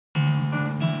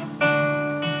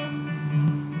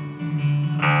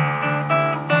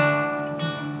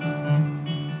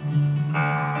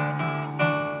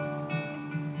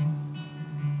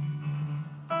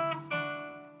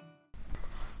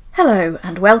Hello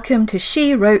and welcome to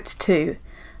She Wrote Too,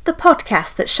 the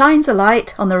podcast that shines a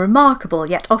light on the remarkable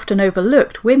yet often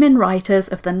overlooked women writers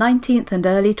of the 19th and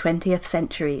early 20th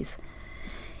centuries.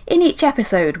 In each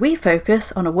episode we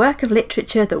focus on a work of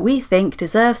literature that we think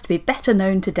deserves to be better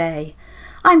known today.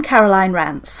 I'm Caroline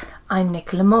Rance. I'm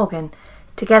Nicola Morgan.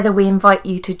 Together we invite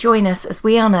you to join us as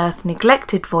we unearth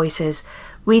neglected voices,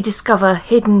 rediscover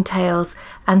hidden tales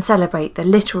and celebrate the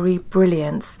literary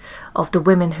brilliance of the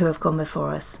women who have gone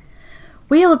before us.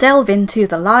 We'll delve into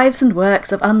the lives and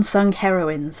works of unsung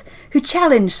heroines who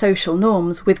challenge social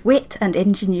norms with wit and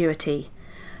ingenuity.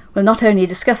 We'll not only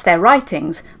discuss their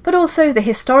writings, but also the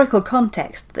historical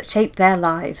context that shaped their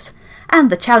lives, and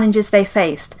the challenges they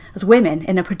faced as women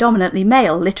in a predominantly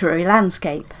male literary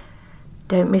landscape.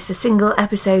 Don't miss a single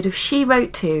episode of She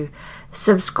Wrote Too.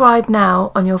 Subscribe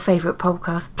now on your favourite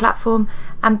podcast platform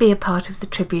and be a part of the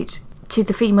tribute to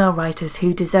the female writers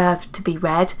who deserve to be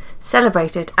read,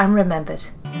 celebrated and remembered.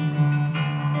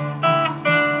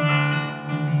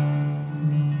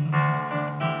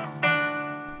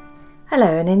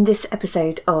 Hello, and in this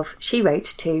episode of She Wrote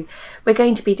Too, we're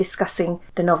going to be discussing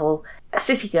the novel A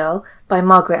City Girl by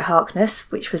Margaret Harkness,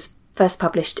 which was first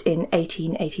published in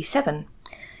 1887.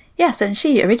 Yes, and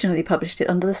she originally published it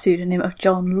under the pseudonym of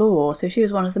John Law, so she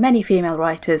was one of the many female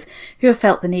writers who have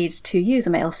felt the need to use a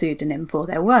male pseudonym for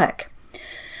their work.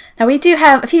 Now, we do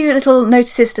have a few little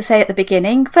notices to say at the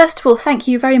beginning. First of all, thank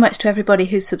you very much to everybody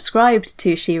who's subscribed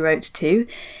to She Wrote Too.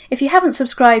 If you haven't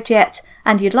subscribed yet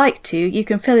and you'd like to, you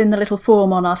can fill in the little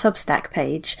form on our Substack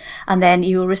page, and then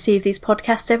you will receive these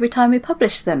podcasts every time we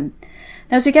publish them.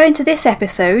 Now, as we go into this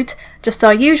episode, just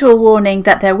our usual warning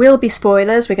that there will be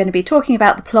spoilers. We're going to be talking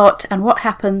about the plot and what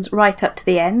happens right up to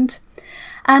the end.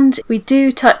 And we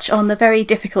do touch on the very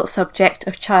difficult subject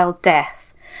of child death.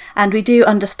 And we do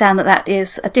understand that that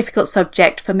is a difficult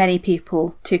subject for many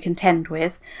people to contend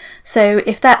with. So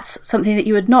if that's something that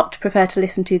you would not prefer to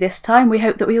listen to this time, we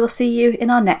hope that we will see you in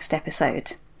our next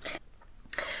episode.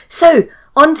 So,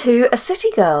 on to A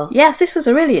City Girl. Yes, this was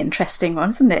a really interesting one,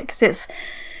 isn't it? Because it's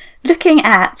looking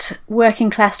at working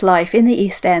class life in the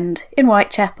East End in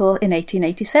Whitechapel in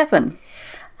 1887.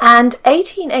 And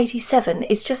 1887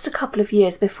 is just a couple of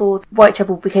years before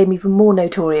Whitechapel became even more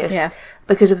notorious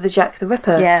because of the Jack the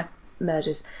Ripper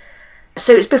murders.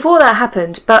 So it's before that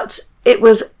happened, but it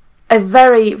was a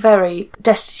very, very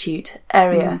destitute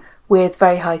area with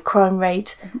very high crime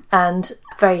rate and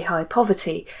very high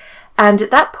poverty. And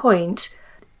at that point,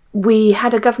 we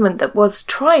had a government that was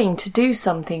trying to do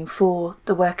something for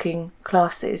the working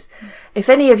classes. If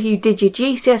any of you did your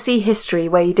GCSE history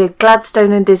where you did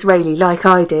Gladstone and Disraeli like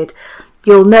I did,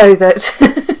 you'll know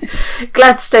that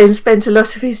Gladstone spent a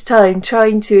lot of his time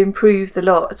trying to improve the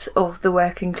lot of the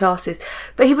working classes.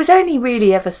 But he was only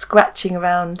really ever scratching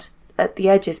around at the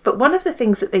edges. But one of the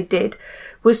things that they did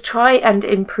was try and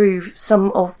improve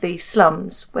some of the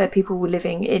slums where people were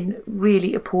living in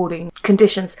really appalling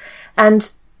conditions.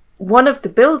 And one of the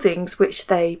buildings which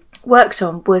they worked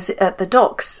on was at the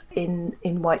docks in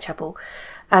Whitechapel,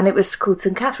 and it was called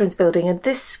St Catherine's Building, and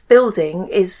this building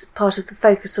is part of the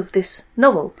focus of this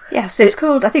novel. Yes, it's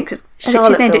called, I think she's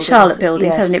named it Charlotte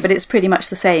Buildings, hasn't it? But it's pretty much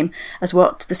the same as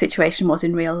what the situation was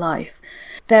in real life.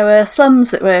 There were slums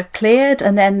that were cleared,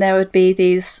 and then there would be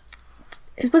these...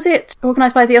 Was it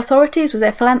organised by the authorities? Was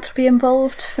there philanthropy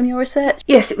involved from your research?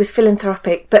 Yes, it was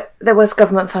philanthropic, but there was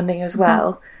government funding as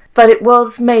well. But it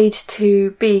was made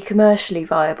to be commercially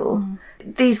viable.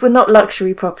 These were not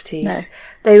luxury properties. No.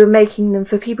 They were making them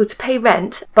for people to pay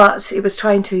rent, but it was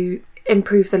trying to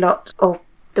improve the lot of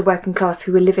the working class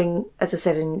who were living, as I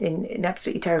said, in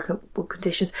absolutely terrible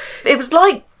conditions. It was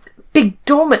like big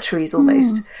dormitories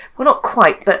almost. Well, not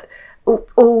quite, but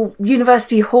all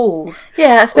university halls.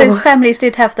 Yeah, I suppose families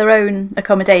did have their own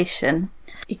accommodation.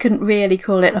 You couldn't really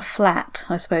call it a flat,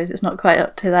 I suppose. It's not quite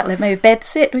up to that level. Maybe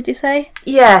bedsit, would you say?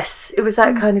 Yes, it was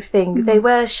that kind of thing. They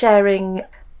were sharing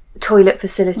toilet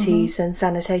facilities and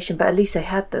sanitation, but at least they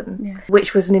had them,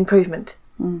 which was an improvement.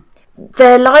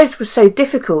 Their lives were so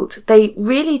difficult, they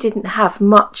really didn't have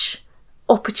much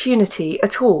opportunity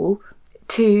at all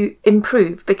to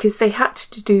improve because they had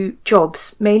to do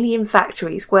jobs, mainly in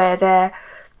factories, where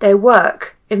their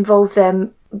work involved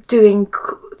them doing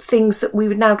things that we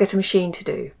would now get a machine to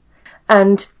do.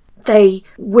 And they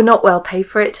were not well paid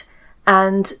for it,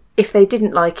 and if they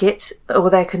didn't like it or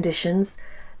their conditions,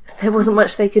 there wasn't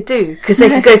much they could do because they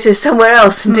could go to somewhere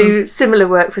else and do similar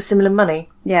work for similar money.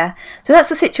 Yeah, so that's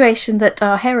the situation that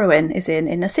our heroine is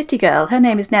in A City Girl. Her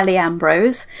name is Nellie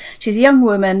Ambrose. She's a young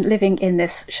woman living in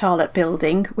this Charlotte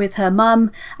building with her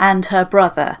mum and her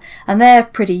brother. And they're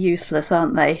pretty useless,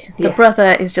 aren't they? The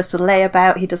brother is just a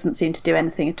layabout. He doesn't seem to do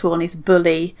anything at all, and he's a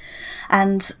bully.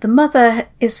 And the mother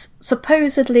is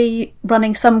supposedly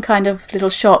running some kind of little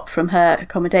shop from her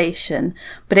accommodation,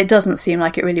 but it doesn't seem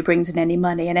like it really brings in any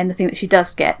money, and anything that she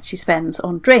does get, she spends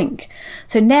on drink.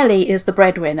 So Nellie is the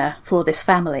breadwinner for this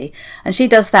family, and she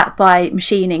does that by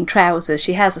machining trousers.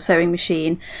 She has a sewing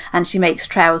machine, and she makes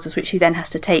trousers which she then has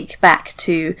to take back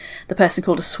to the person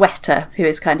called a sweater, who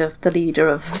is kind of the leader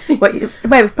of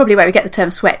probably where we get the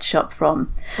term sweatshop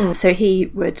from. So he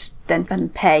would then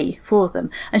pay for them,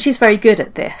 and she's very good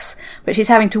at this, but she's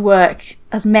having to work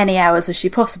as many hours as she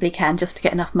possibly can just to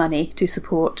get enough money to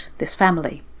support this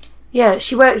family. Yeah,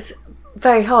 she works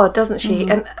very hard, doesn't she?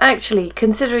 And actually,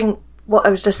 considering what I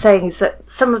was just saying, is that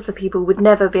some of the people would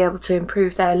never be able to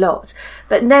improve their lot,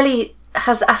 but Nellie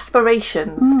has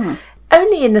aspirations.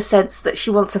 Only in the sense that she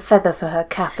wants a feather for her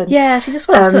cap. And, yeah, she just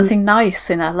wants something nice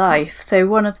in her life. So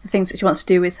one of the things that she wants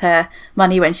to do with her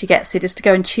money when she gets it is to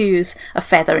go and choose a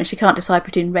feather, and she can't decide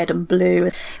between red and blue.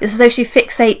 It's as though she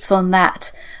fixates on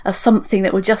that as something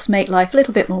that will just make life a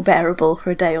little bit more bearable for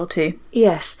a day or two.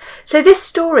 Yes. So this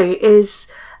story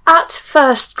is, at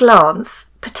first glance,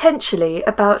 potentially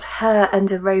about her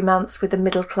and a romance with a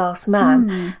middle-class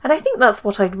man. And I think that's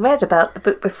what I'd read about the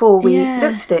book before we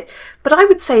looked at it. But I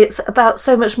would say it's about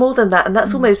so much more than that, and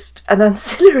that's almost an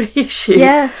ancillary issue.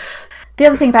 Yeah. The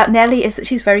other thing about Nellie is that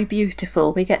she's very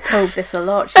beautiful. We get told this a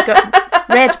lot. She's got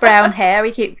red-brown hair.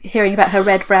 We keep hearing about her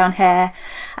red-brown hair,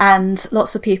 and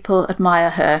lots of people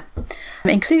admire her,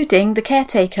 including the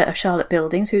caretaker of Charlotte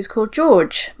Buildings, who's called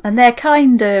George. And they're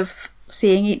kind of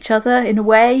seeing each other in a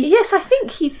way. Yes, I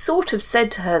think he sort of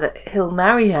said to her that he'll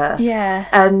marry her. Yeah.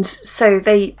 And so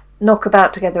they knock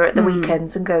about together at the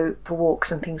weekends and go for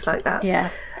walks and things like that. Yeah.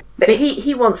 But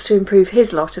he wants to improve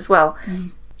his lot as well.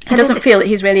 He doesn't feel that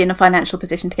he's really in a financial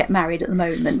position to get married at the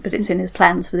moment, but it's in his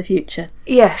plans for the future.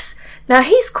 Yes. Now,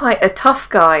 he's quite a tough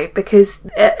guy, because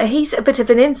he's a bit of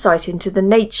an insight into the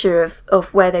nature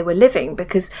of where they were living,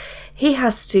 because he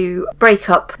has to break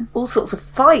up all sorts of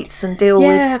fights and deal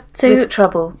with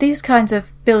trouble. These kinds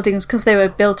of buildings, because they were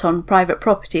built on private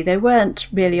property, they weren't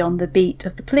really on the beat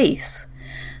of the police.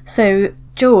 So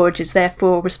George is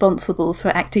therefore responsible for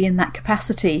acting in that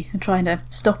capacity and trying to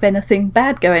stop anything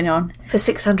bad going on. For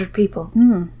 600 people.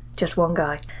 Just one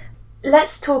guy.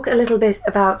 Let's talk a little bit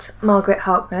about Margaret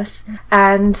Harkness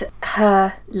and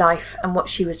her life and what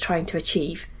she was trying to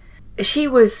achieve. She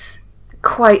was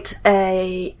quite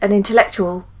an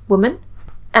intellectual woman,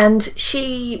 and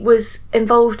she was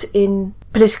involved in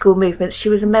political movements. She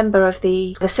was a member of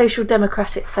the Social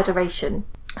Democratic Federation,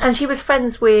 and she was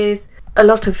friends with a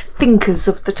lot of thinkers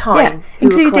of the time.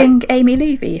 Including Amy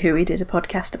Levy, who we did a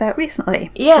podcast about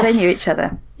recently. Yes. So they knew each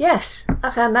other. Yes, I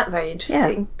found that very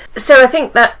interesting. Yeah. So I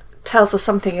think that tells us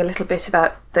something a little bit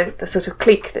about the sort of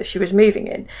clique that she was moving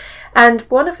in. And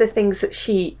one of the things that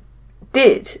she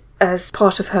did as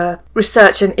part of her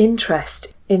research and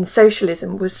interest in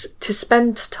socialism was to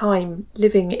spend time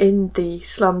living in the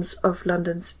slums of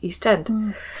London's East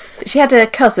End. She had a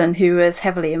cousin who was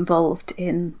heavily involved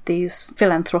in these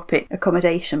philanthropic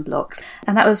accommodation blocks,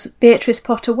 and that was Beatrice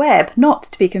Potter Webb, not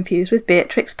to be confused with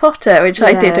Beatrix Potter, which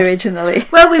I did originally.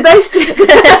 Well, we both did.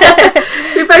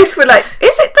 We both were like,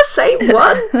 is it the same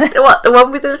one? What, the one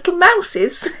with the little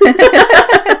mouses?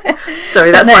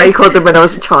 Sorry, that's what I called them when I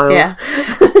was a child. Yeah.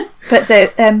 But so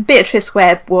Beatrice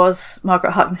Webb was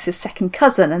Margaret Harkness's second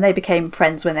cousin, and they became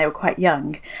friends when they were quite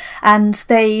young. And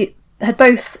they had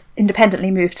both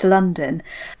independently moved to London.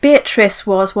 Beatrice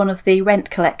was one of the rent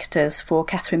collectors for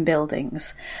Catherine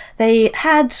Buildings. They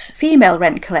had female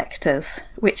rent collectors,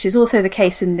 which is also the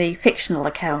case in the fictional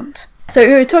account. So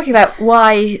we were talking about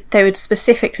why they would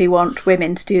specifically want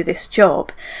women to do this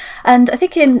job. And I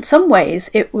think in some ways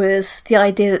it was the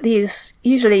idea that these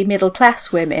usually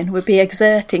middle-class women would be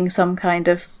exerting some kind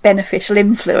of beneficial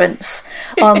influence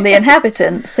on the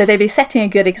inhabitants. So they'd be setting a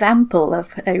good example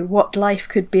of what life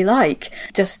could be like,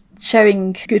 just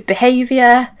showing good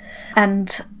behaviour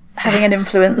and having an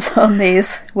influence on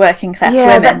these working class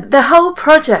women. The whole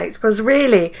project was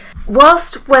really,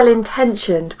 whilst well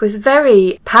intentioned, was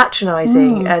very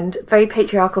patronising and very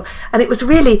patriarchal, and it was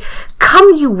really,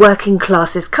 come you working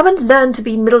classes, come and learn to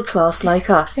be middle class like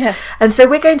us. And so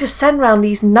we're going to send round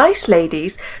these nice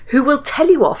ladies who will tell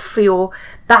you off for your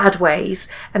bad ways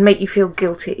and make you feel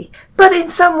guilty. But in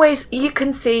some ways you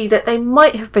can see that they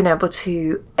might have been able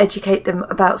to educate them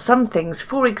about some things.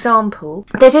 For example,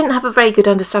 they didn't have a very good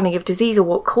understanding of disease or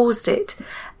what caused it,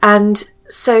 and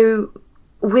so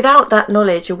without that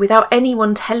knowledge, or without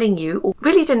anyone telling you, or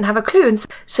really didn't have a clue, and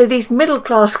so these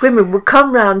middle-class women would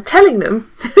come round telling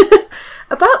them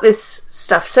about this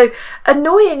stuff. So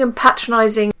annoying and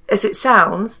patronising as it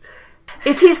sounds,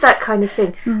 it is that kind of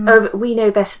thing of, we know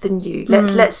better than you.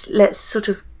 Let's sort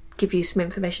of give you some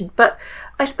information. But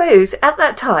I suppose at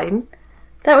that time,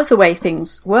 that was the way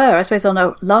things were. I suppose on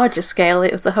a larger scale,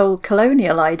 it was the whole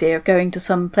colonial idea of going to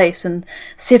some place and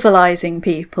civilising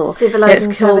people.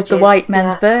 Civilising It's called savages, the white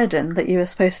man's burden, that you were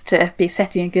supposed to be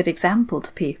setting a good example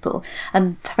to people.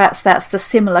 And perhaps that's the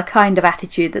similar kind of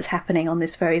attitude that's happening on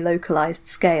this very localised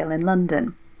scale in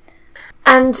London.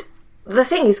 And the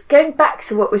thing is, going back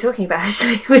to what we're talking about,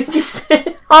 actually, which is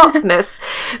Harkness,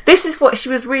 this is what she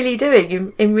was really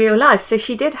doing in real life. So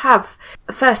she did have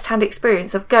a first-hand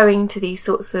experience of going to these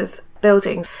sorts of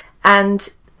buildings.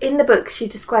 And in the book, she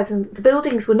describes them. The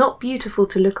buildings were not beautiful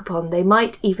to look upon. They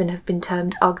might even have been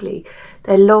termed ugly.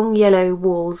 Their long yellow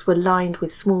walls were lined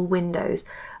with small windows.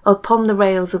 Upon the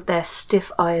rails of their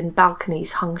stiff iron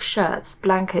balconies hung shirts,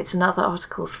 blankets and other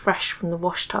articles fresh from the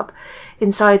washtub.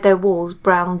 Inside their walls,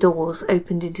 brown doors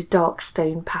opened into dark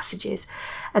stone passages,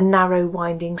 and narrow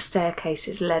winding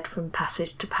staircases led from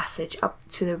passage to passage up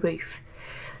to the roof.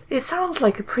 It sounds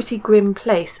like a pretty grim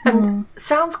place, and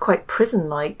sounds quite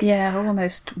prison-like. Yeah,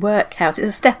 almost workhouse. It's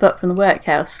a step up from the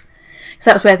workhouse, because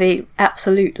that was where the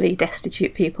absolutely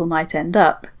destitute people might end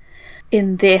up.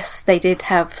 In this, they did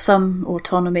have some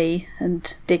autonomy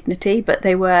and dignity, but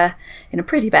they were in a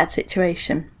pretty bad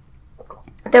situation.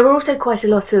 There were also quite a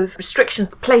lot of restrictions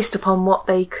placed upon what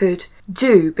they could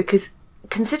do, because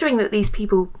considering that these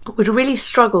people would really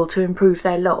struggle to improve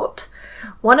their lot,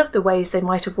 one of the ways they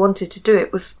might have wanted to do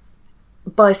it was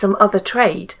by some other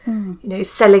trade,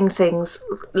 selling things,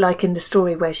 like in the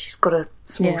story where she's got a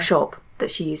small shop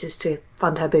that she uses to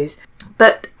fund her booze,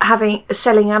 but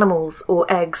selling animals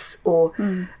or eggs or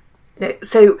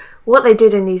so what they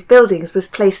did in these buildings was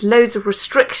place loads of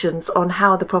restrictions on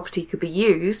how the property could be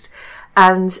used.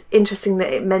 And interesting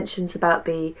that it mentions about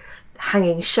the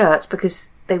hanging shirts, because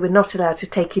they were not allowed to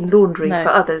take in laundry for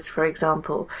others, for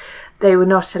example. They were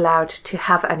not allowed to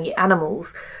have any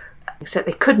animals, so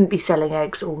they couldn't be selling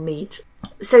eggs or meat.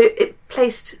 So it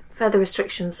placed further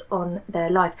restrictions on their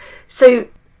life. So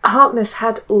Harkness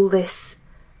had all this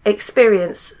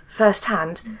experience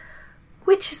firsthand,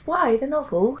 which is why the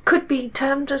novel could be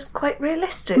termed as quite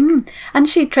realistic. And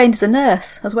she trained as a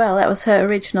nurse as well. That was her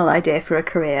original idea for a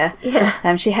career.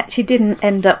 Yeah. She didn't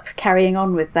end up carrying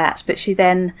on with that, but she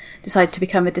then decided to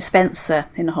become a dispenser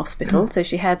in a hospital. So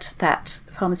she had that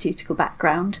pharmaceutical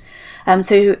background.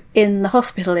 So in the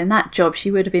hospital, in that job,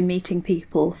 she would have been meeting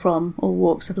people from all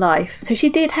walks of life. So she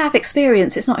did have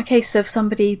experience. It's not a case of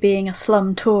somebody being a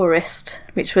slum tourist,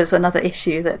 which was another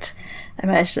issue that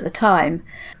emerged at the time.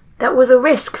 That was a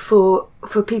risk for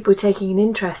people taking an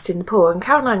interest in the poor. And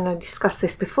Caroline and I discussed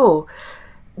this before,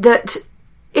 that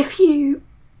if you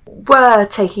were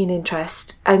taking an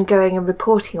interest and going and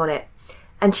reporting on it,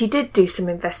 and she did do some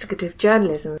investigative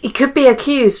journalism, it could be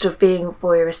accused of being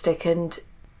voyeuristic and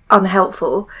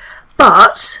unhelpful.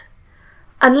 But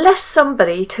unless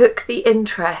somebody took the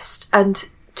interest and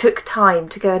took time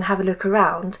to go and have a look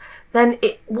around, then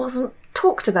it wasn't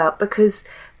talked about, because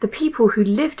the people who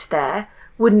lived there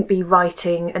wouldn't be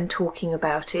writing and talking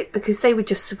about it, because they were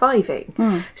just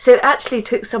surviving. So it actually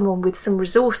took someone with some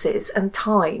resources and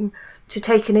time to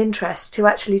take an interest to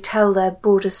actually tell their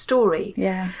broader story.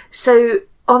 Yeah. So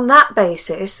on that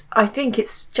basis, I think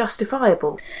it's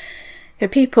justifiable.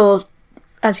 People,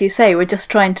 as you say, were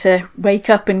just trying to wake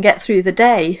up and get through the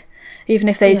day. Even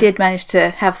if they did manage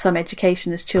to have some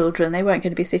education as children, they weren't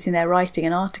going to be sitting there writing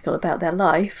an article about their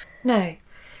life. No.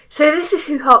 So this is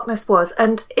who Harkness was,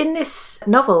 and in this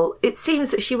novel it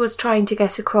seems that she was trying to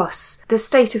get across the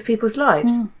state of people's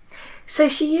lives. So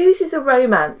she uses a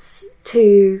romance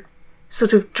to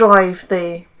sort of drive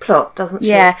the plot, doesn't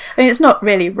she? Yeah, I mean, it's not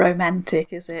really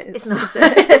romantic, is it? It's not.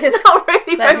 It's not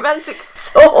really romantic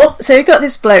at all. So we've got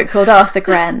this bloke called Arthur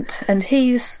Grant, and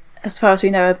he's, as far as we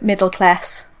know, a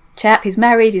middle-class chap. He's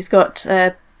married, he's got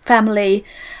a family,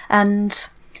 and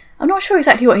I'm not sure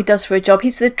exactly what he does for a job.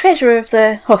 He's the treasurer of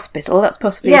the hospital. That's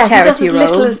possibly a charity role. Yeah, he does as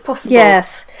little as possible.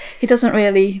 Yes, he doesn't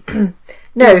really do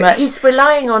much. He's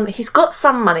relying on... He's got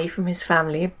some money from his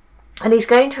family, and he's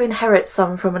going to inherit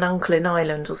some from an uncle in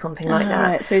Ireland or something like that.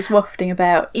 Right, so he's wafting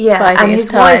about. Yeah, and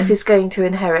his wife is going to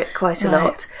inherit quite a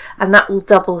lot, and that will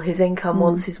double his income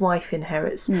once his wife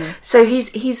inherits. So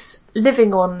he's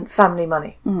living on family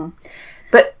money.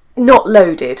 But not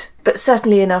loaded, but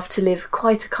certainly enough to live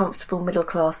quite a comfortable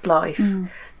middle-class life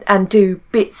and do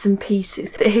bits and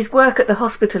pieces. His work at the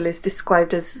hospital is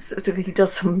described as sort of, he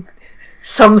does some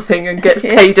something and gets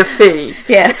paid a fee.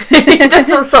 Yeah. He does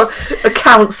some sort of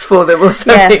accounts for them or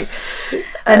something. Yes.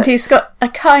 And he's got a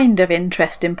kind of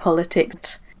interest in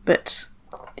politics, but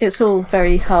it's all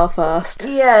very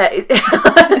half-assed. Yeah,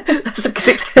 that's a good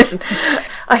expression.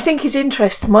 I think his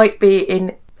interest might be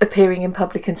in appearing in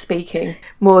public and speaking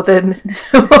more than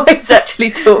what he's actually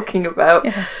talking about.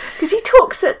 Because he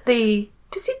talks at the...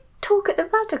 Does he talk at the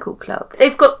Radical Club?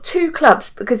 They've got two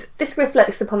clubs, because this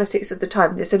reflects the politics of the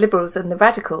time. There's the Liberals and the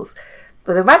Radicals.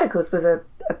 But the Radicals was a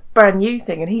brand new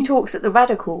thing, and he talks at the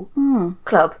Radical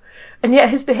Club. And yet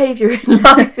his behaviour in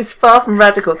life is far from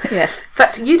radical. Yes. In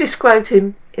fact, you described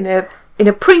him in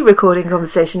a pre-recording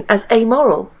conversation as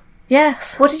amoral.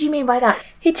 Yes. What did you mean by that?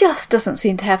 He just doesn't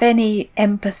seem to have any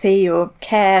empathy or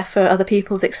care for other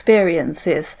people's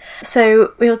experiences.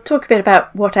 So we'll talk a bit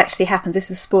about what actually happens. This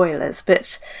is spoilers,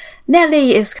 but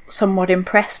Nellie is somewhat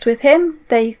impressed with him.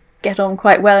 They get on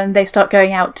quite well, and they start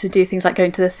going out to do things like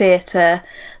going to the theatre.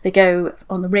 They go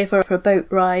on the river for a boat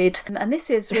ride, and this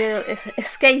is real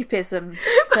escapism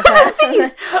to her. The thing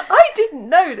is, I didn't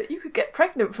know that you could get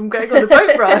pregnant from going on a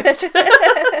boat ride,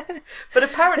 but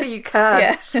apparently you can.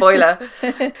 Yeah. Spoiler,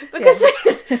 because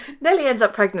Nellie ends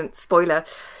up pregnant. Spoiler.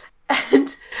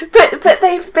 But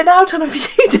they've been out on a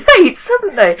few dates,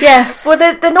 haven't they? Yes. Well,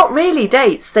 they're not really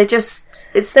dates.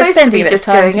 It's supposed to be just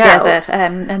going together, out.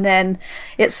 And then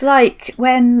it's like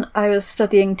when I was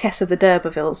studying Tess of the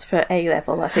D'Urbervilles for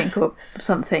A-level, I think, or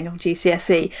something, or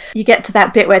GCSE. You get to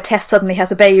that bit where Tess suddenly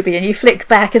has a baby, and you flick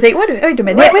back and think, wait a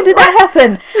minute, when did that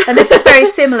happen? And this is very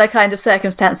similar kind of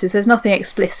circumstances. There's nothing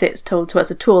explicit told to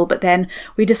us at all, but then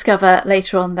we discover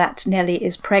later on that Nellie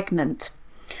is pregnant.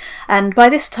 And by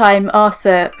this time,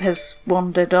 Arthur has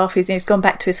wandered off. He's gone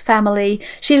back to his family.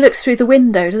 She looks through the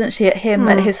window, doesn't she, at him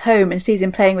at his home, and sees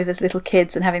him playing with his little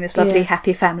kids and having this lovely,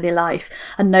 happy family life,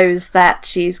 and knows that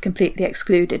she's completely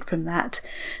excluded from that.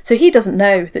 So he doesn't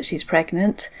know that she's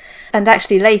pregnant. And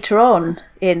actually later on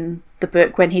in the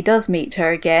book, when he does meet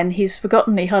her again, he's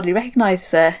forgotten, he hardly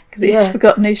recognises her, because he's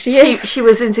forgotten who she is. She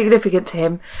was insignificant to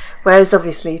him, whereas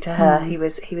obviously to her he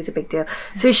was a big deal.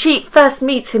 So she first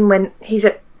meets him when he's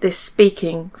at this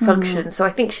speaking function, so I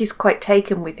think she's quite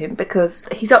taken with him because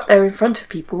he's up there in front of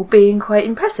people being quite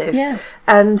impressive,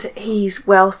 and he's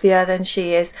wealthier than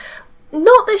she is.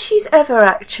 Not that she's ever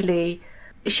actually...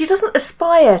 She doesn't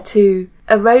aspire to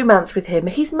a romance with him.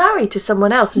 He's married to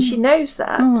someone else, and she knows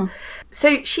that.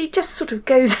 So she just sort of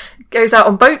goes out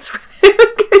on boats with him,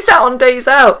 goes out on days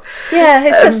out. Yeah,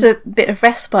 it's just a bit of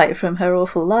respite from her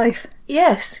awful life.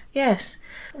 Yes.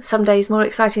 Some days more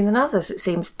exciting than others, it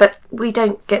seems, but we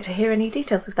don't get to hear any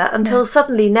details of that until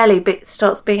suddenly Nellie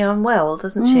starts being unwell,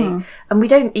 doesn't she? And we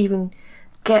don't even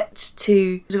get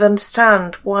to sort of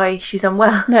understand why she's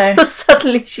unwell until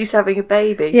suddenly she's having a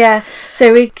baby. Yeah,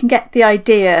 so we can get the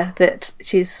idea that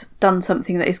she's done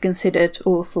something that is considered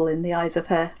awful in the eyes of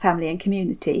her family and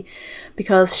community,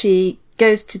 because she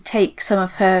goes to take some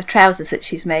of her trousers that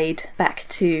she's made back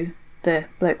to the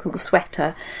bloke called the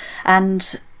Sweater,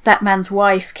 and that man's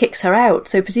wife kicks her out,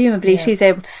 so presumably she's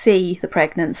able to see the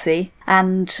pregnancy,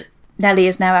 and Nellie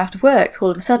is now out of work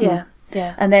all of a sudden.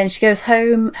 Yeah. And then she goes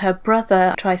home, her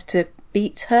brother tries to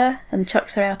beat her and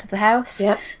chucks her out of the house.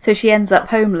 Yep. So she ends up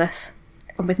homeless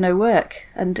and with no work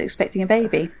and expecting a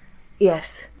baby.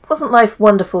 Yes. Wasn't life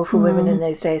wonderful for women in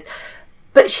those days?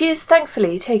 But she is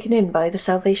thankfully taken in by the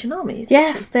Salvation Army.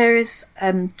 Yes, there is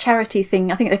a charity thing,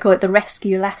 I think they call it the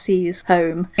Rescue Lassies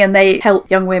Home, and they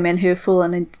help young women who have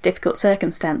fallen into difficult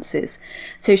circumstances.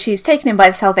 So she's taken in by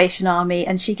the Salvation Army,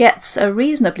 and she gets a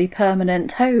reasonably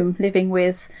permanent home living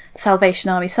with the Salvation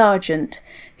Army sergeant,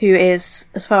 who is,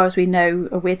 as far as we know,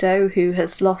 a widow who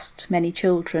has lost many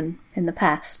children in the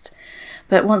past.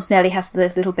 But once Nellie has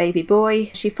the little baby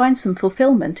boy, she finds some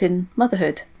fulfilment in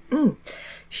motherhood.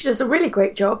 She does a really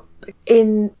great job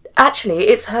actually,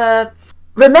 it's her...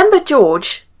 Remember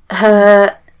George,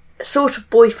 her sort of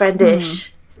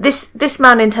boyfriend-ish. This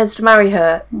man intends to marry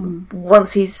her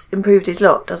once he's improved his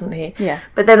lot, doesn't he? Yeah.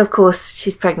 But then, of course,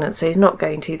 she's pregnant, so he's not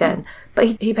going to then.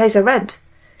 But he pays her rent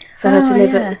for her to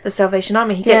live at the Salvation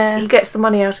Army. He gets the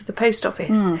money out of the post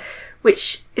office,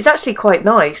 which is actually quite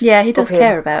nice. Yeah, he does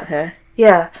care about her.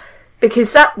 Yeah,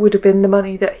 because that would have been the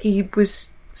money that he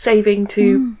was saving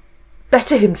to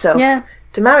better himself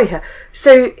to marry her.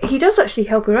 So he does actually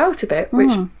help her out a bit,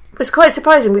 which was quite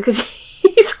surprising because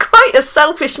he's quite a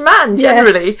selfish man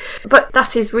generally. But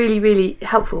that is really, really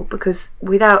helpful because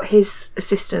without his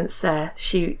assistance there,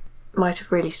 she might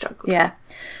have really struggled. Yeah.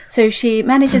 So she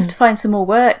manages to find some more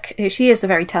work. She is a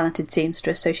very talented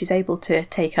seamstress, so she's able to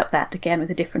take up that again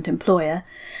with a different employer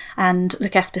and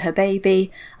look after her baby.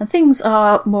 And things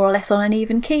are more or less on an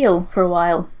even keel for a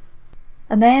while.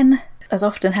 And then, as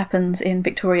often happens in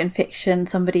Victorian fiction,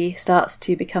 somebody starts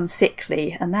to become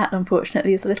sickly, and that,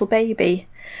 unfortunately, is the little baby.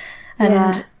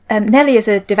 And Nellie is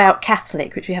a devout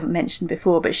Catholic, which we haven't mentioned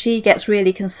before, but she gets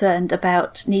really concerned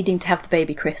about needing to have the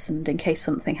baby christened in case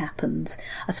something happens.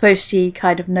 I suppose she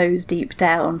kind of knows deep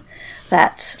down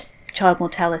that child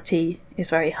mortality is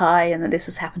very high and that this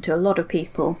has happened to a lot of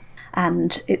people.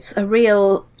 And it's a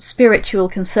real spiritual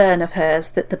concern of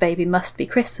hers that the baby must be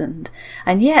christened.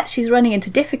 And yet she's running into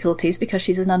difficulties because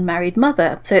she's an unmarried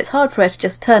mother. So it's hard for her to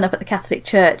just turn up at the Catholic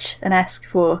Church and ask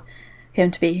for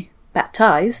him to be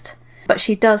baptised. But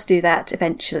she does do that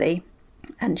eventually,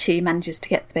 and she manages to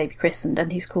get the baby christened,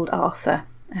 and he's called Arthur,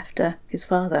 after his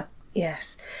father.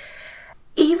 Yes.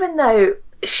 Even though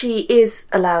she is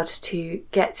allowed to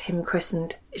get him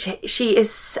christened, she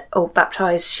is, or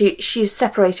baptised, she's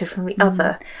separated from the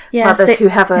other mothers who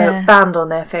have a band on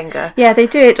their finger. Yeah, they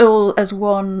do it all as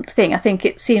one thing. I think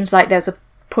it seems like there's a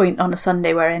point on a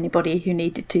Sunday where anybody who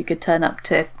needed to could turn up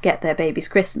to get their babies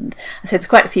christened. So there's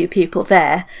quite a few people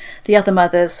there. The other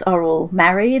mothers are all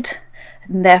married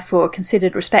and therefore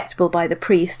considered respectable by the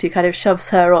priest, who kind of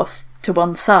shoves her off to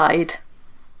one side.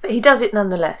 But he does it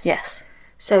nonetheless. Yes.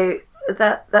 So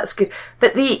that's good.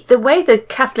 But the way the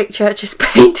Catholic Church is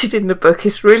painted in the book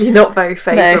is really not very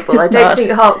favourable. No, I don't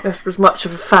think Harkness was much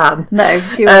of a fan. No,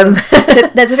 she wasn't.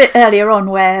 There's a bit earlier on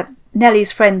where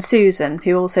Nellie's friend Susan,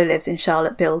 who also lives in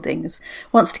Charlotte Buildings,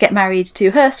 wants to get married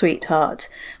to her sweetheart,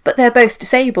 but they're both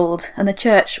disabled and the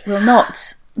church will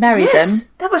not marry them.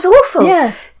 That was awful.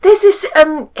 Yeah. There's this,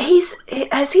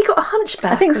 has he got a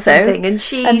hunchback? I think or so. Something? And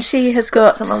she has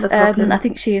got some other problem. I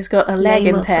think she has got a leg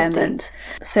impairment.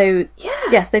 So,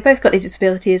 yes, they both got these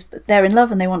disabilities, but they're in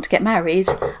love and they want to get married,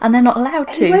 and they're not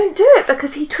allowed to. He won't do it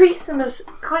because he treats them as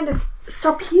kind of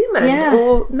subhuman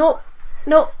or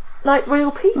not like real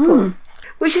people,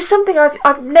 which is something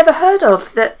I've never heard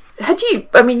of. That had you?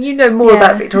 I mean, you know more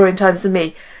about Victorian times than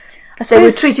me. They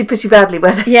were treated pretty badly,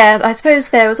 were they? Yeah, I suppose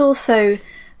there was also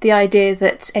the idea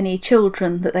that any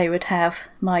children that they would have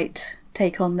might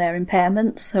take on their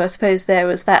impairments. So I suppose there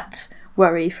was that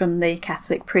worry from the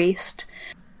Catholic priest.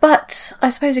 But I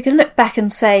suppose we can look back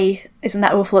and say, isn't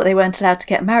that awful that they weren't allowed to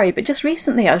get married? But just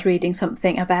recently I was reading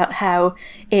something about how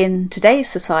in today's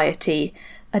society,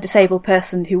 a disabled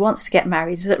person who wants to get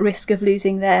married is at risk of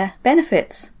losing their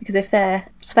benefits, because if their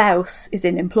spouse is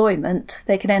in employment,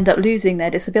 they can end up losing their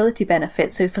disability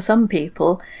benefits. So for some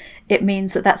people, it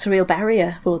means that that's a real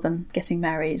barrier for them getting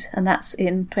married, and that's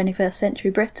in 21st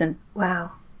century Britain.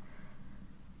 Wow,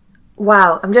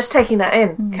 I'm just taking that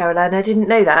in, Caroline. I didn't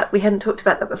know that. We hadn't talked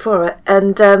about that before,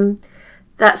 and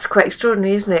that's quite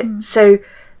extraordinary, isn't it? So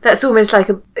that's almost like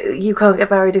you can't get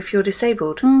married if you're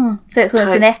disabled. So it's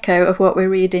an echo of what we're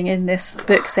reading in this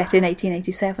book set in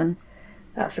 1887.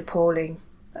 That's appalling.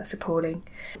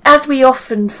 As we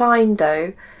often find,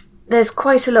 though, there's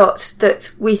quite a lot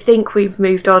that we think we've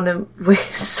moved on, and we're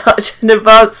such an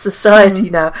advanced society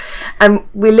now. And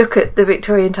we look at the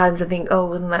Victorian times and think, oh,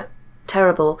 wasn't that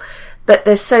terrible? But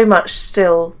there's so much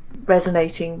still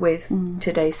resonating with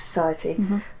today's society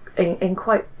in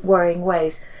quite worrying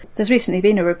ways. There's recently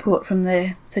been a report from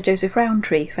the Sir Joseph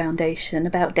Rowntree Foundation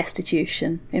about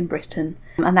destitution in Britain,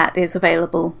 and that is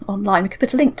available online. We could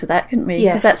put a link to that, couldn't we?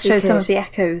 Yes, because that shows some of the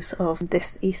echoes of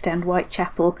this East End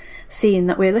Whitechapel scene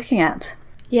that we're looking at.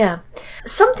 Yeah.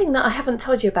 Something that I haven't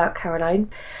told you about, Caroline.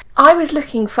 I was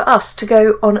looking for us to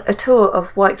go on a tour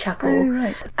of Whitechapel. Oh,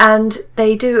 right. And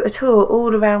they do a tour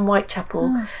all around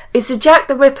Whitechapel. Oh. It's a Jack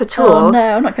the Ripper tour. Oh,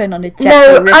 no, I'm not going on a Jack the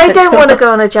Ripper tour. No, I don't want to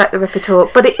go on a Jack the Ripper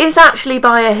tour, but it is actually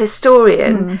by a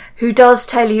historian who does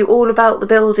tell you all about the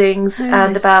buildings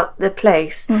and about the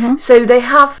place. So they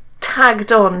have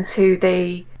tagged on to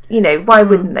the, why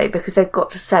wouldn't they? Because they've got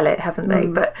to sell it, haven't they?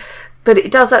 But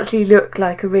it does actually look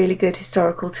like a really good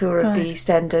historical tour of the East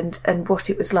End and what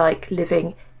it was like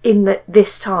living in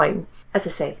this time, as I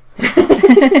say.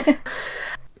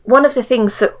 One of the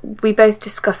things that we both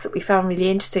discussed that we found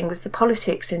really interesting was the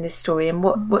politics in this story and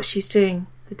what she's doing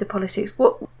with the politics.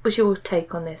 What was your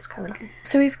take on this, Caroline?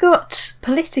 So we've got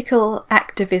political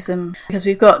activism, because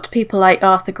we've got people like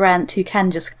Arthur Grant who can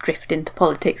just drift into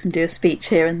politics and do a speech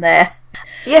here and there.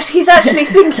 Yes, he's actually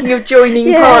thinking of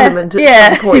joining Parliament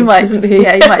at some point, he might he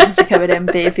might just become an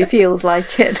MP if he feels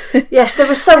like it. Yes, there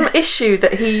was some issue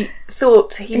that he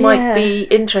thought he might be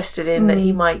interested in, that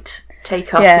he might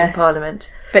take up in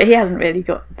Parliament. But he hasn't really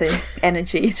got the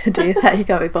energy to do that, he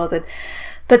can't be bothered.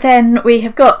 But then we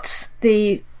have got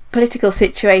the political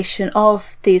situation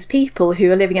of these people who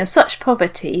are living in such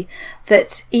poverty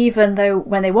that even though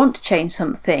when they want to change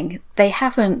something, they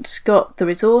haven't got the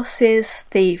resources,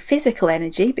 the physical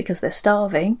energy because they're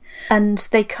starving, and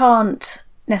they can't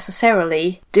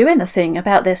necessarily do anything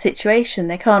about their situation.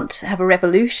 They can't have a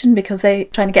revolution because they're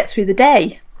trying to get through the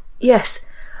day. Yes,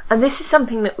 and this is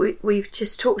something that we've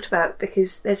just talked about,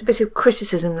 because there's a bit of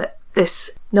criticism that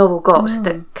this novel got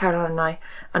that Caroline and I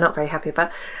are not very happy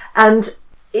about. And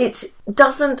it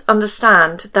doesn't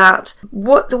understand that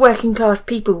what the working class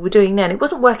people were doing then, it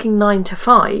wasn't working 9 to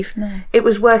 5. No. It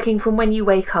was working from when you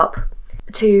wake up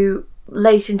to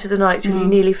late into the night till you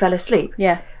nearly fell asleep.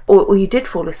 Yeah. Or you did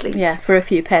fall asleep. Yeah, for a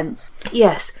few pence.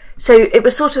 Yes. So it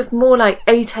was sort of more like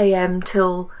 8 a.m.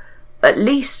 till at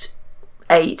least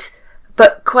 8.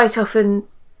 But quite often,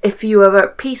 if you were a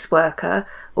piece worker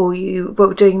or you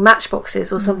were doing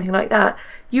matchboxes or something like that,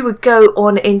 you would go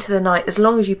on into the night as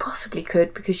long as you possibly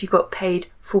could because you got paid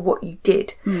for what you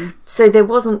did. So there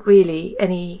wasn't really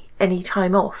any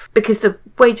time off because the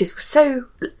wages were so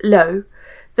low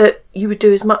that you would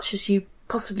do as much as you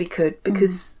possibly could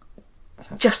because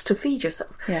just to feed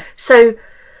yourself. Yeah. So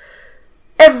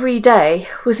every day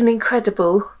was an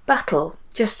incredible battle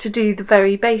just to do the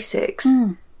very basics.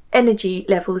 Energy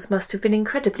levels must have been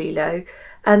incredibly low.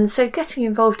 And so getting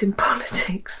involved in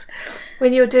politics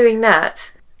when you're doing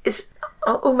that is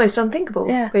almost unthinkable,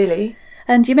 really.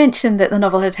 And you mentioned that the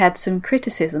novel had some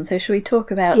criticism, so shall we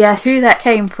talk about who that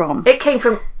came from? It came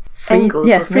from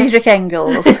Engels, Friedrich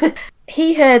Engels.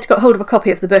 He had got hold of a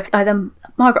copy of the book. Either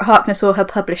Margaret Harkness or her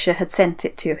publisher had sent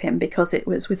it to him because it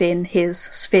was within his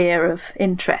sphere of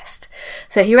interest.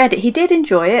 So he read it. He did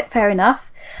enjoy it, fair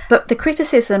enough. But the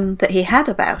criticism that he had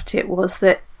about it was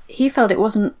that he felt it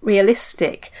wasn't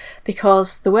realistic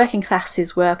because the working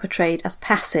classes were portrayed as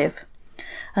passive.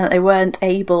 They weren't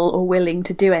able or willing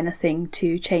to do anything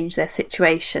to change their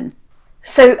situation.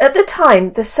 So at the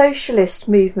time, the socialist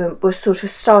movement was sort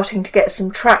of starting to get some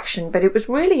traction, but it was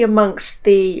really amongst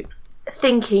the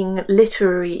thinking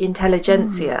literary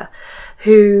intelligentsia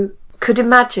who could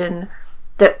imagine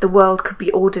that the world could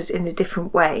be ordered in a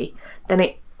different way than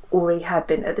it already had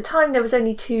been. At the time, there was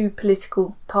only 2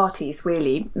 political parties,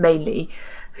 really, mainly,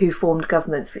 who formed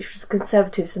governments, which was the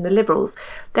Conservatives and the Liberals.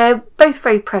 They're both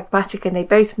very pragmatic and they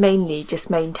both mainly just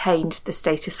maintained the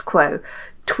status quo,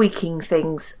 tweaking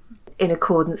things in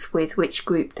accordance with which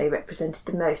group they represented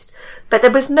the most. But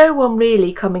there was no one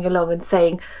really coming along and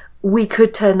saying, we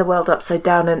could turn the world upside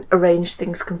down and arrange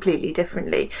things completely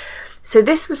differently. So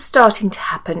this was starting to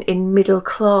happen in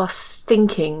middle-class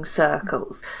thinking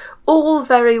circles. All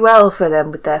very well for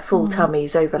them with their full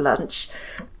tummies over lunch.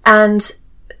 And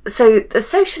so the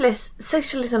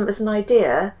socialism as an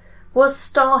idea was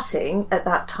starting at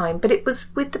that time, but it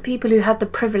was with the people who had the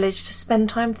privilege to spend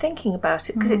time thinking about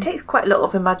it, because it takes quite a lot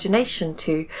of imagination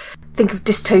to think of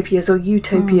dystopias or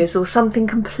utopias or something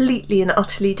completely and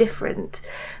utterly different.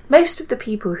 Most of the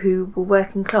people who were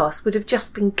working class would have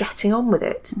just been getting on with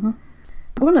it.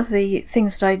 One of the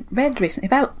things that I read recently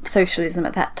about socialism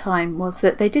at that time was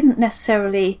that they didn't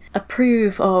necessarily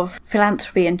approve of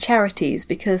philanthropy and charities,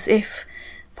 because if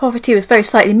poverty was very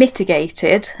slightly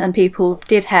mitigated and people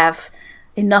did have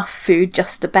enough food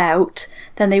just about,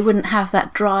 then they wouldn't have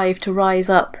that drive to rise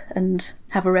up and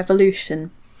have a revolution.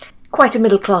 Quite a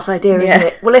middle class idea, isn't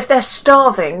it? Well, if they're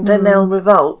starving, then they'll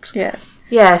revolt. Yeah.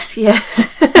 Yes.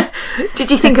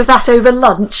 Did you think of that over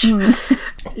lunch?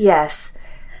 Yes.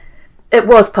 It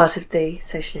was part of the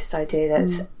socialist idea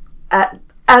that,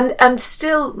 and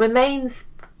still remains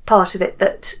part of it,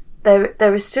 that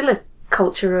there is still a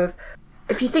culture of,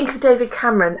 if you think of David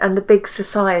Cameron and the big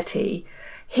society,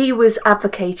 he was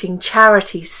advocating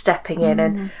charity stepping in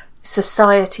and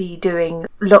society doing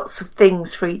lots of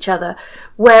things for each other,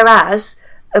 whereas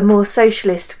a more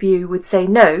socialist view would say,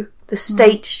 no, the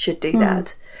state should do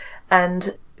that,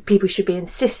 and people should be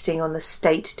insisting on the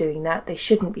state doing that. They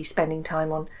shouldn't be spending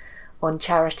time on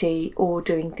charity or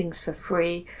doing things for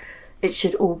free. It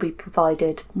should all be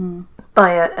provided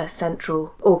by a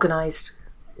central organised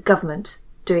government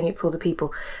doing it for the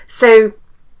people. So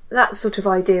that sort of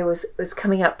idea was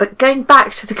coming up. But going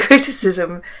back to the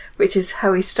criticism, which is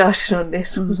how we started on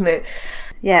this, wasn't it?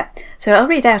 Yeah. So I'll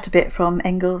read out a bit from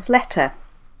Engels' letter.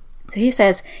 So he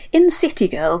says, in City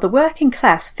Girl, the working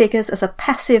class figures as a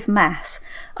passive mass,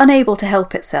 unable to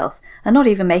help itself, and not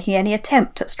even making any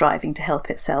attempt at striving to help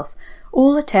itself.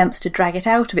 All attempts to drag it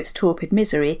out of its torpid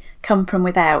misery come from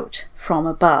without, from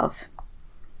above.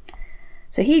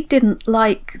 So he didn't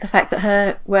like the fact that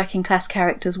her working class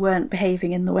characters weren't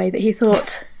behaving in the way that he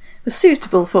thought was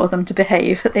suitable for them to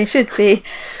behave, that they should be a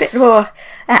bit more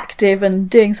active and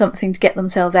doing something to get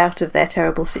themselves out of their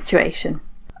terrible situation.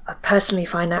 I personally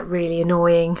find that really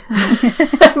annoying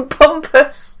and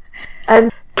pompous.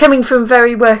 And coming from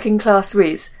very working class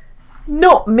roots,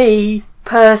 not me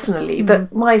personally,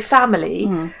 but my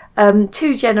family,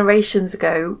 2 generations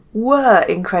ago, were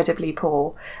incredibly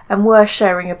poor and were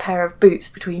sharing a pair of boots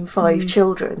between 5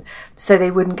 children so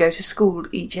they wouldn't go to school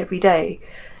every day.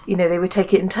 You know, they would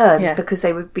take it in turns because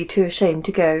they would be too ashamed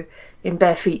to go in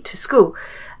bare feet to school.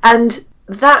 And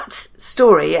that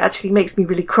story actually makes me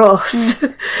really cross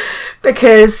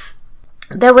because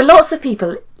there were lots of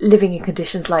people living in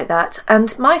conditions like that,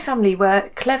 and my family were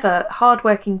clever,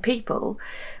 hard-working people,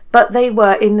 but they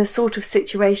were in the sort of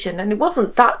situation, and it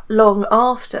wasn't that long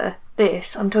after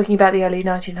this, I'm talking about the early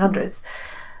 1900s,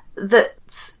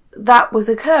 that was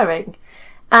occurring.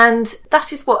 And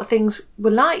that is what things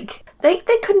were like. They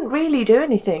couldn't really do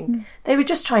anything. They were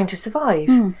just trying to survive.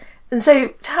 And so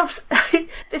to have...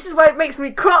 this is why it makes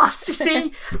me cross, you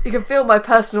see? You can feel my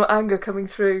personal anger coming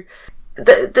through.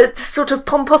 The sort of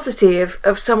pomposity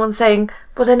of someone saying,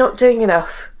 well, they're not doing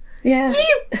enough. Yeah.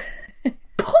 You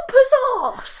pompous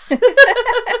arse!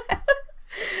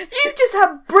 You just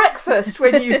had breakfast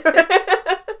when you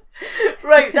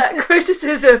wrote that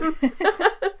criticism.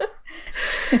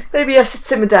 Maybe I should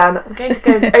simmer down. I'm going to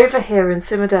go over here and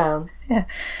simmer down. Yeah.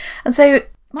 And so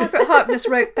Margaret Harkness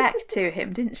wrote back to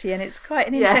him, didn't she? And it's quite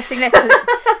an interesting letter.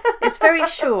 It's very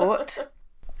short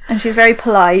and she's very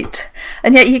polite,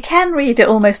 and yet you can read it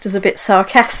almost as a bit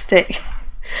sarcastic.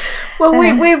 Well,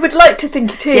 we would like to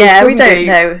think it is. Yeah, we don't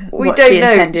know what she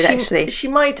intended, actually. She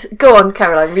might... Go on,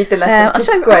 Caroline, read the letter.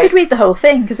 I could read the whole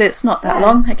thing, because it's not that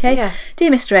long, okay? Yeah.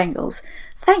 Dear Mr. Engels,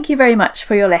 thank you very much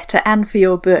for your letter and for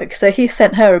your book. So he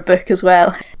sent her a book as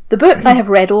well. The book I have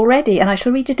read already, and I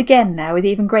shall read it again now with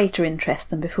even greater interest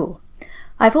than before.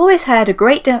 I've always had a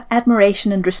great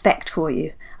admiration and respect for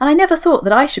you, and I never thought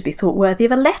that I should be thought worthy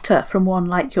of a letter from one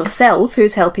like yourself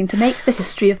who's helping to make the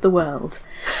history of the world.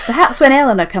 Perhaps when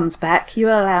Eleanor comes back, you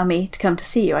will allow me to come to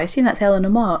see you. I assume that's Eleanor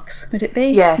Marks, would it be?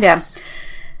 Yes. Yeah.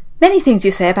 Many things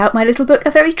you say about my little book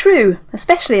are very true,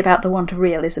 especially about the want of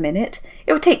realism in it.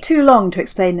 It would take too long to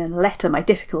explain in a letter my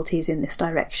difficulties in this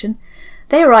direction.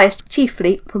 They arise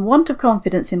chiefly from want of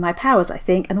confidence in my powers, I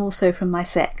think, and also from my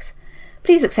sex.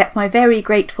 Please accept my very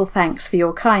grateful thanks for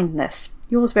your kindness.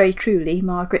 Yours very truly,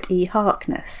 Margaret E.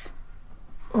 Harkness.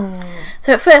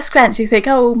 So at first glance you think,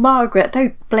 oh, Margaret,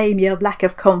 don't blame your lack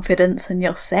of confidence and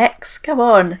your sex. Come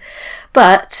on.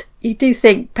 But you do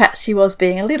think perhaps she was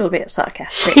being a little bit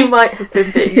sarcastic. She might have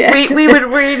been being. Yeah. We would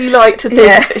really like to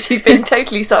think that she's being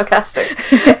totally sarcastic,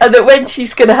 and that when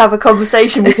she's going to have a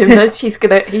conversation with him, then he's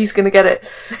going to get it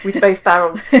with both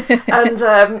barrels.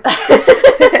 And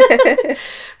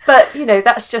but you know,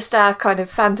 that's just our kind of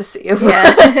fantasy of.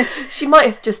 Yeah. She might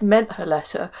have just meant her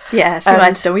letter. Yeah, she might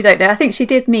have done. We don't know. I think she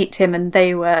did meet him, and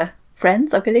they were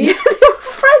friends, I believe. Yeah, they were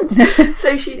friends.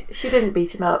 So she didn't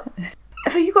beat him up.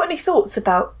 Have you got any thoughts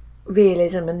about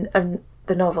realism and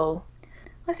the novel?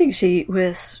 I think she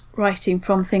was writing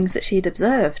from things that she'd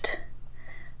observed.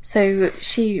 So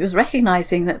she was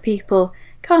recognising that people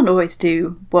can't always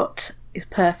do what is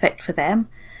perfect for them.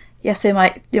 Yes, it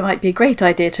might be a great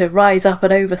idea to rise up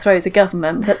and overthrow the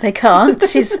government, but they can't.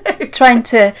 She's trying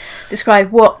to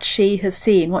describe what she has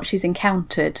seen, what she's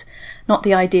encountered, not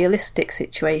the idealistic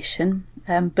situation,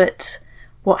 but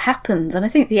what happens. And I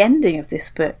think the ending of this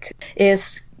book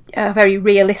is a very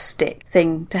realistic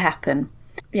thing to happen.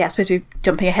 Yeah, I suppose we're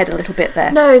jumping ahead a little bit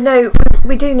there. No,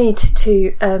 we do need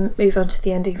to move on to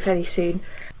the ending fairly soon.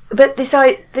 But this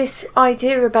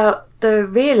idea about the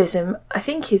realism, I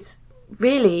think, is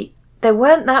really, there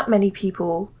weren't that many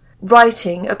people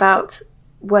writing about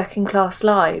working class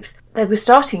lives. They were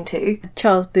starting to.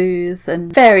 Charles Booth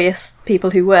and various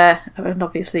people who were, and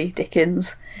obviously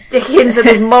Dickens and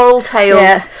his moral tales.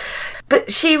 Yeah.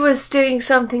 But she was doing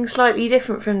something slightly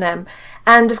different from them.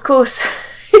 And of course,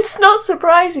 it's not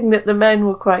surprising that the men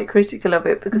were quite critical of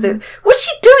it, because what's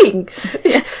she doing?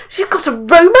 Yeah. She's got a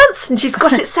romance and she's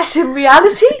got it set in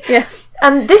reality. Yeah.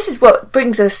 And this is what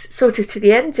brings us sort of to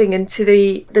the ending and to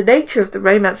the nature of the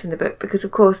romance in the book, because,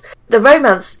 of course, the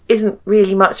romance isn't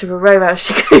really much of a romance.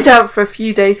 She goes out for a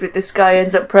few days with this guy,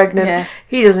 ends up pregnant. Yeah.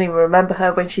 He doesn't even remember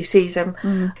her when she sees him.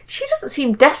 She doesn't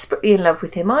seem desperately in love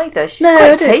with him either. She's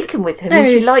quite taken with him, and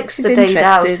she likes the days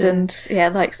out. And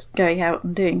likes going out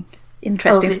and doing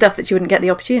interesting stuff that she wouldn't get the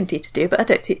opportunity to do. But I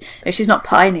don't see... she's not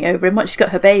pining over him. Once she's got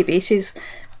her baby, she's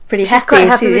pretty happy. Quite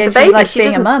happy with the baby. She likes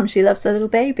being a mum. She loves the little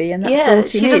baby, and that's all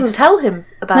she needs. Doesn't tell him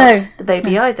about the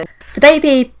baby either. The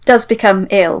baby does become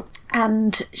ill,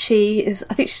 And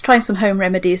I think she's trying some home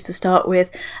remedies to start with,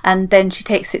 and then she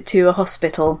takes it to a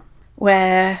hospital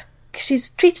where she's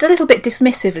treated a little bit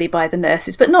dismissively by the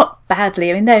nurses, but not badly.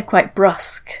 I mean, they're quite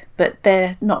brusque, but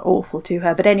they're not awful to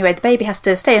her. But anyway, the baby has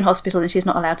to stay in hospital and she's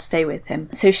not allowed to stay with him.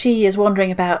 So she is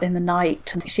wandering about in the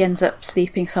night and she ends up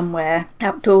sleeping somewhere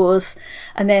outdoors.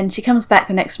 And then she comes back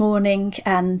the next morning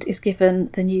and is given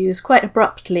the news quite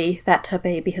abruptly that her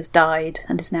baby has died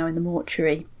and is now in the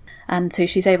mortuary. And so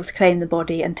she's able to claim the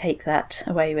body and take that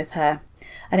away with her.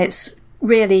 And it's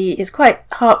quite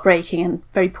heartbreaking and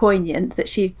very poignant that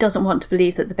she doesn't want to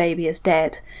believe that the baby is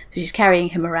dead. So she's carrying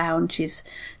him around, she's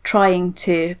trying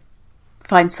to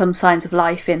find some signs of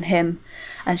life in him,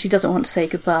 and she doesn't want to say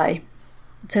goodbye.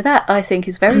 So that, I think,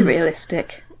 is very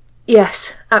realistic.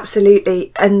 Yes,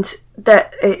 absolutely. And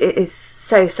that it is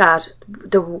so sad,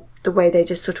 the way they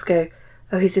just sort of go,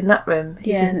 oh, he's in that room.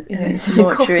 He's in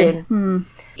a coffin.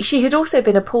 She had also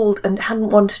been appalled and hadn't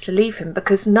wanted to leave him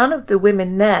because none of the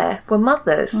women there were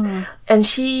mothers. And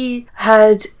she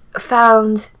had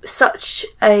found such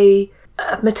a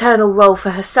maternal role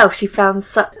for herself. She found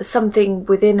something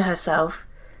within herself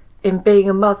in being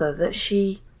a mother that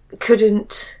she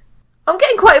couldn't... I'm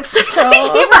getting quite upset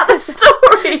thinking about the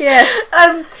story.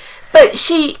 Yeah. But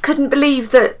she couldn't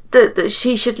believe that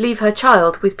she should leave her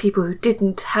child with people who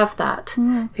didn't have that,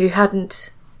 who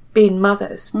hadn't been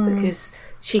mothers, because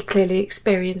she clearly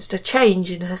experienced a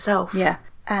change in herself. Yeah.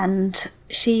 And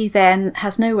she then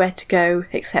has nowhere to go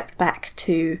except back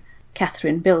to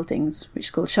Catherine Buildings, which is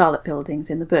called Charlotte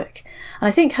Buildings in the book. And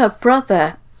I think her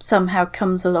brother somehow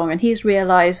comes along and he's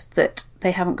realised that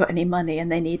they haven't got any money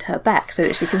and they need her back so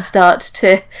that she can start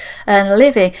to earn a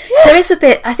living. Yes. There is a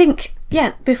bit, I think,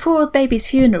 before the baby's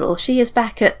funeral, she is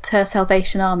back at her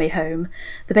Salvation Army home.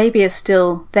 The baby is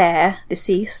still there,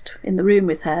 deceased, in the room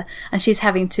with her, and she's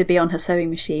having to be on her sewing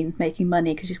machine making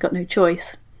money because she's got no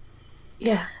choice.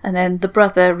 Yeah. And then the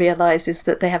brother realises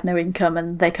that they have no income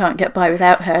and they can't get by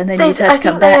without her and they need her to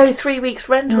come back. I think they owe 3 weeks'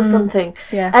 rent or something.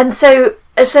 Yeah. And so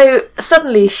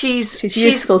suddenly she's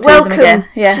useful to welcome. them again.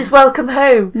 Yeah. She's welcome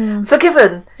home.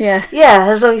 Forgiven. Yeah. Yeah,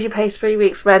 as long as you pay 3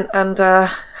 weeks' rent and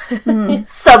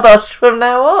sub us from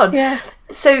now on. Yeah.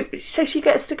 So she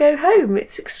gets to go home.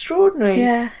 It's extraordinary.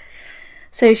 Yeah.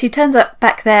 So she turns up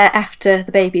back there after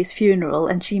the baby's funeral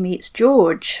and she meets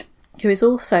George, who is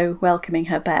also welcoming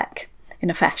her back in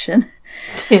a fashion.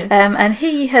 Yeah. And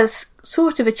he has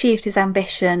sort of achieved his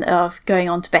ambition of going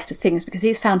on to better things because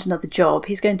he's found another job.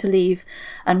 He's going to leave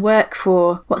and work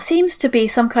for what seems to be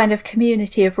some kind of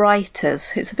community of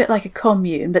writers. It's a bit like a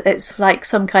commune, but it's like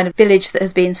some kind of village that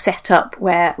has been set up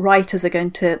where writers are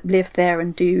going to live there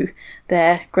and do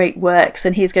their great works,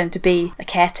 and he's going to be a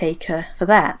caretaker for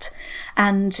that.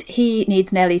 And he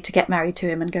needs Nellie to get married to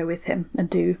him and go with him and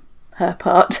do her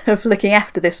part of looking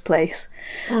after this place.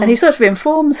 And he sort of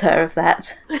informs her of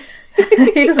that.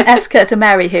 He doesn't ask her to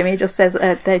marry him, he just says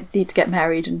they need to get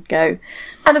married and go.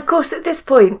 And of course at this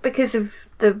point, because of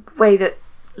the way that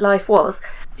life was,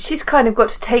 she's kind of got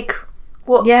to take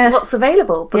what's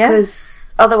available,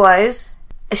 because otherwise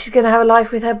she's going to have a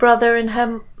life with her brother and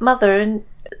her mother and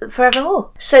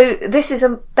forevermore. So this is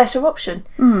a better option.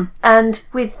 And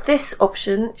with this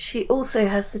option she also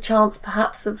has the chance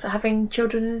perhaps of having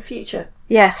children in the future.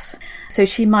 Yes, so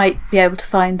she might be able to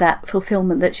find that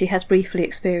fulfilment that she has briefly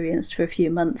experienced for a few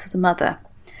months as a mother.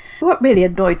 What really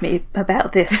annoyed me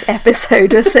about this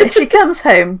episode was that she comes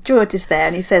home, George is there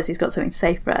and he says he's got something to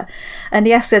say for her, and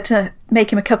he asks her to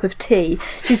make him a cup of tea.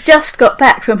 She's just got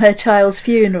back from her child's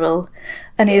funeral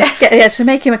and he's to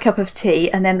make him a cup of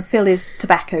tea and then fill his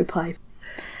tobacco pipe.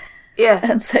 Yeah.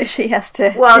 And so she has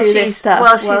to do this stuff.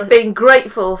 While she's being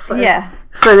grateful for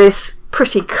this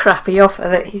pretty crappy offer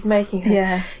that he's making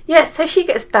her. Yeah, so she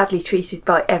gets badly treated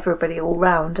by everybody all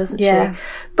round, doesn't she?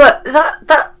 But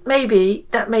that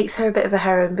makes her a bit of a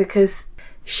heroine because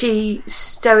she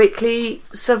stoically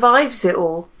survives it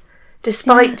all,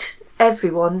 despite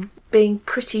everyone being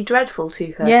pretty dreadful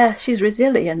to her. Yeah, she's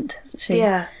resilient, isn't she?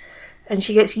 Yeah, and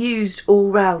she gets used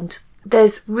all round.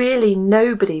 There's really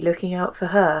nobody looking out for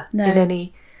her in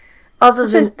any... Other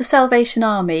than the Salvation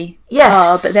Army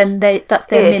are, but then that's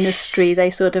their ministry.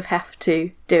 They sort of have to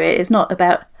do it. It's not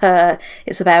about her.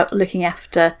 It's about looking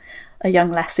after a young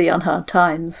lassie on hard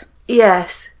times.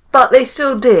 Yes, but they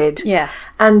still did. Yeah.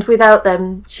 And without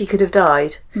them, she could have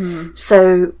died.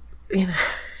 So,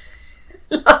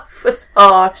 life was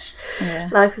harsh. Yeah.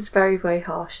 Life was very, very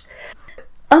harsh.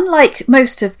 Unlike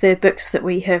most of the books that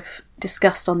we have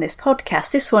discussed on this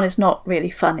podcast, this one is not really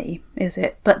funny, is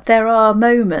it? But there are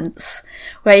moments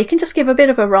where you can just give a bit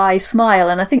of a wry smile,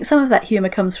 and I think some of that humour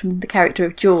comes from the character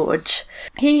of George.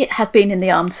 He has been in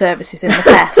the armed services in the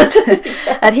past,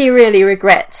 and he really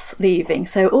regrets leaving,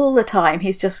 so all the time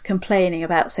he's just complaining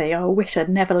about saying, "Oh, I wish I'd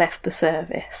never left the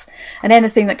service," and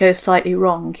anything that goes slightly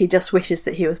wrong, he just wishes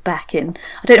that he was back in,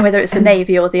 I don't know whether it's the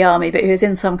Navy or the Army, but he was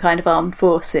in some kind of armed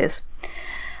forces.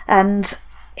 And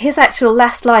his actual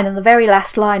last line, and the very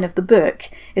last line of the book,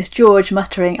 is George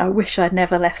muttering, "I wish I'd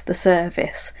never left the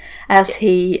service," as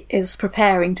he is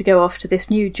preparing to go off to this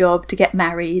new job, to get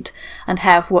married and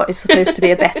have what is supposed to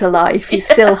be a better life. He's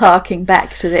still harking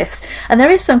back to this. And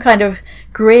there is some kind of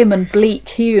grim and bleak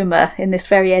humour in this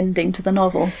very ending to the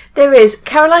novel. There is.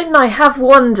 Caroline and I have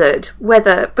wondered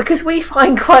whether, because we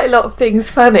find quite a lot of things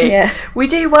funny, we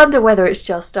do wonder whether it's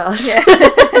just us. Yeah.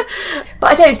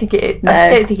 But I don't think it is. No. I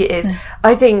don't think it is.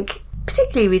 I think,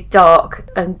 particularly with dark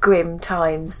and grim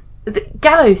times, the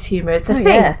gallows humour is the thing.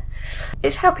 Yeah.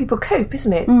 It's how people cope,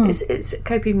 isn't it? It's a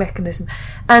coping mechanism.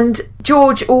 And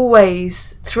George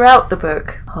always, throughout the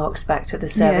book, harks back to the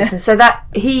service. And so that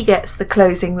he gets the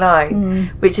closing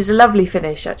line, which is a lovely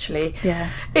finish, actually. Yeah.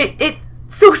 It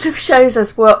sort of shows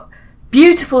us what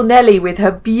beautiful Nellie, with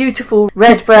her beautiful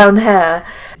red-brown hair,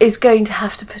 is going to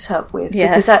have to put up with. Yeah.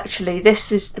 Because actually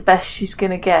this is the best she's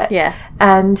going to get. Yeah.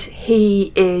 And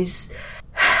he is...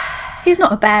 He's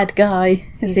not a bad guy,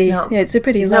 is he? Not, it's a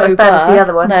pretty he's low not as bad as the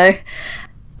other one. No.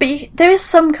 But there is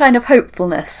some kind of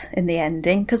hopefulness in the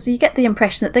ending, because you get the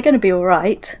impression that they're going to be all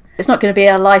right. It's not going to be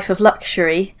a life of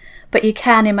luxury, but you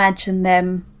can imagine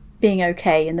them being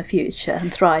okay in the future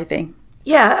and thriving.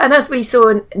 Yeah, and as we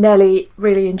saw Nellie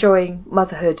really enjoying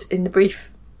motherhood in the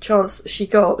brief chance that she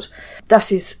got,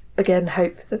 that is, again,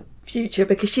 hope for the future,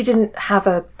 because she didn't have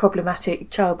a problematic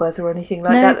childbirth or anything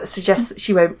like that suggests that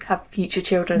she won't have future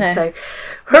children. No. So,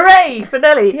 hooray for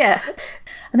Nellie! Yeah.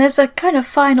 And there's a kind of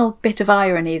final bit of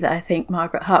irony that I think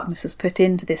Margaret Harkness has put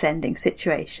into this ending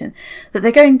situation, that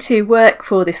they're going to work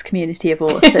for this community of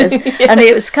authors, and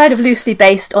it was kind of loosely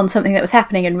based on something that was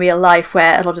happening in real life,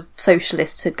 where a lot of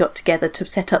socialists had got together to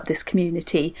set up this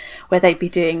community where they'd be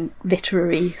doing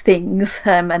literary things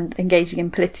and engaging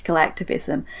in political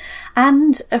activism.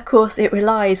 And, of course, it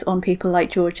relies on people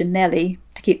like George and Nellie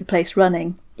to keep the place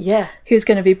running. Yeah. Who's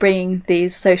going to be bringing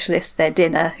these socialists their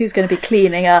dinner? Who's going to be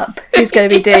cleaning up? Who's going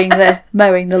to be doing the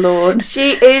mowing the lawn?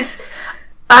 She is,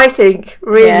 I think,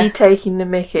 really taking the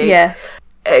mickey. Yeah.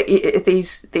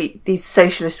 These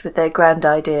socialists with their grand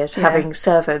ideas, having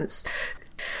servants.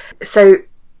 So,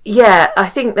 yeah, I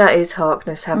think that is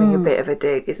Harkness having a bit of a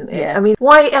dig, isn't it? Yeah. I mean,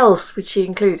 why else would she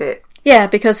include it? Yeah,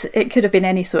 because it could have been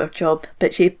any sort of job,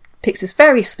 but she picks this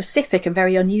very specific and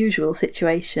very unusual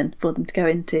situation for them to go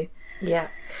into. Yeah.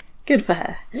 Good for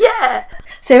her. Yeah!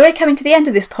 So we're coming to the end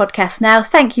of this podcast now.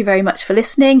 Thank you very much for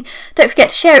listening. Don't forget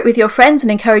to share it with your friends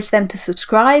and encourage them to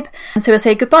subscribe. And so we'll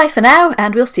say goodbye for now,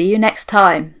 and we'll see you next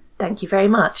time. Thank you very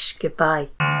much. Goodbye.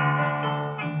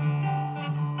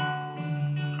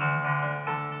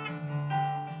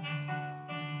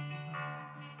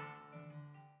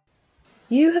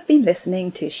 You have been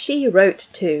listening to She Wrote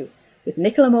Too with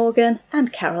Nicola Morgan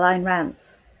and Caroline Rance.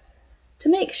 To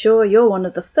make sure you're one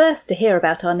of the first to hear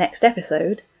about our next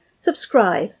episode,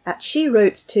 subscribe at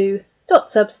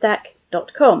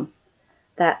shewrote2.substack.com.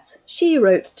 That's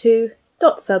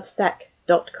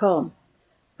shewrote2.substack.com,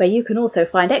 where you can also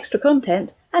find extra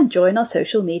content and join our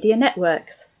social media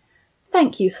networks.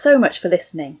 Thank you so much for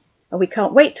listening, and we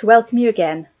can't wait to welcome you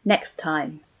again next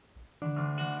time.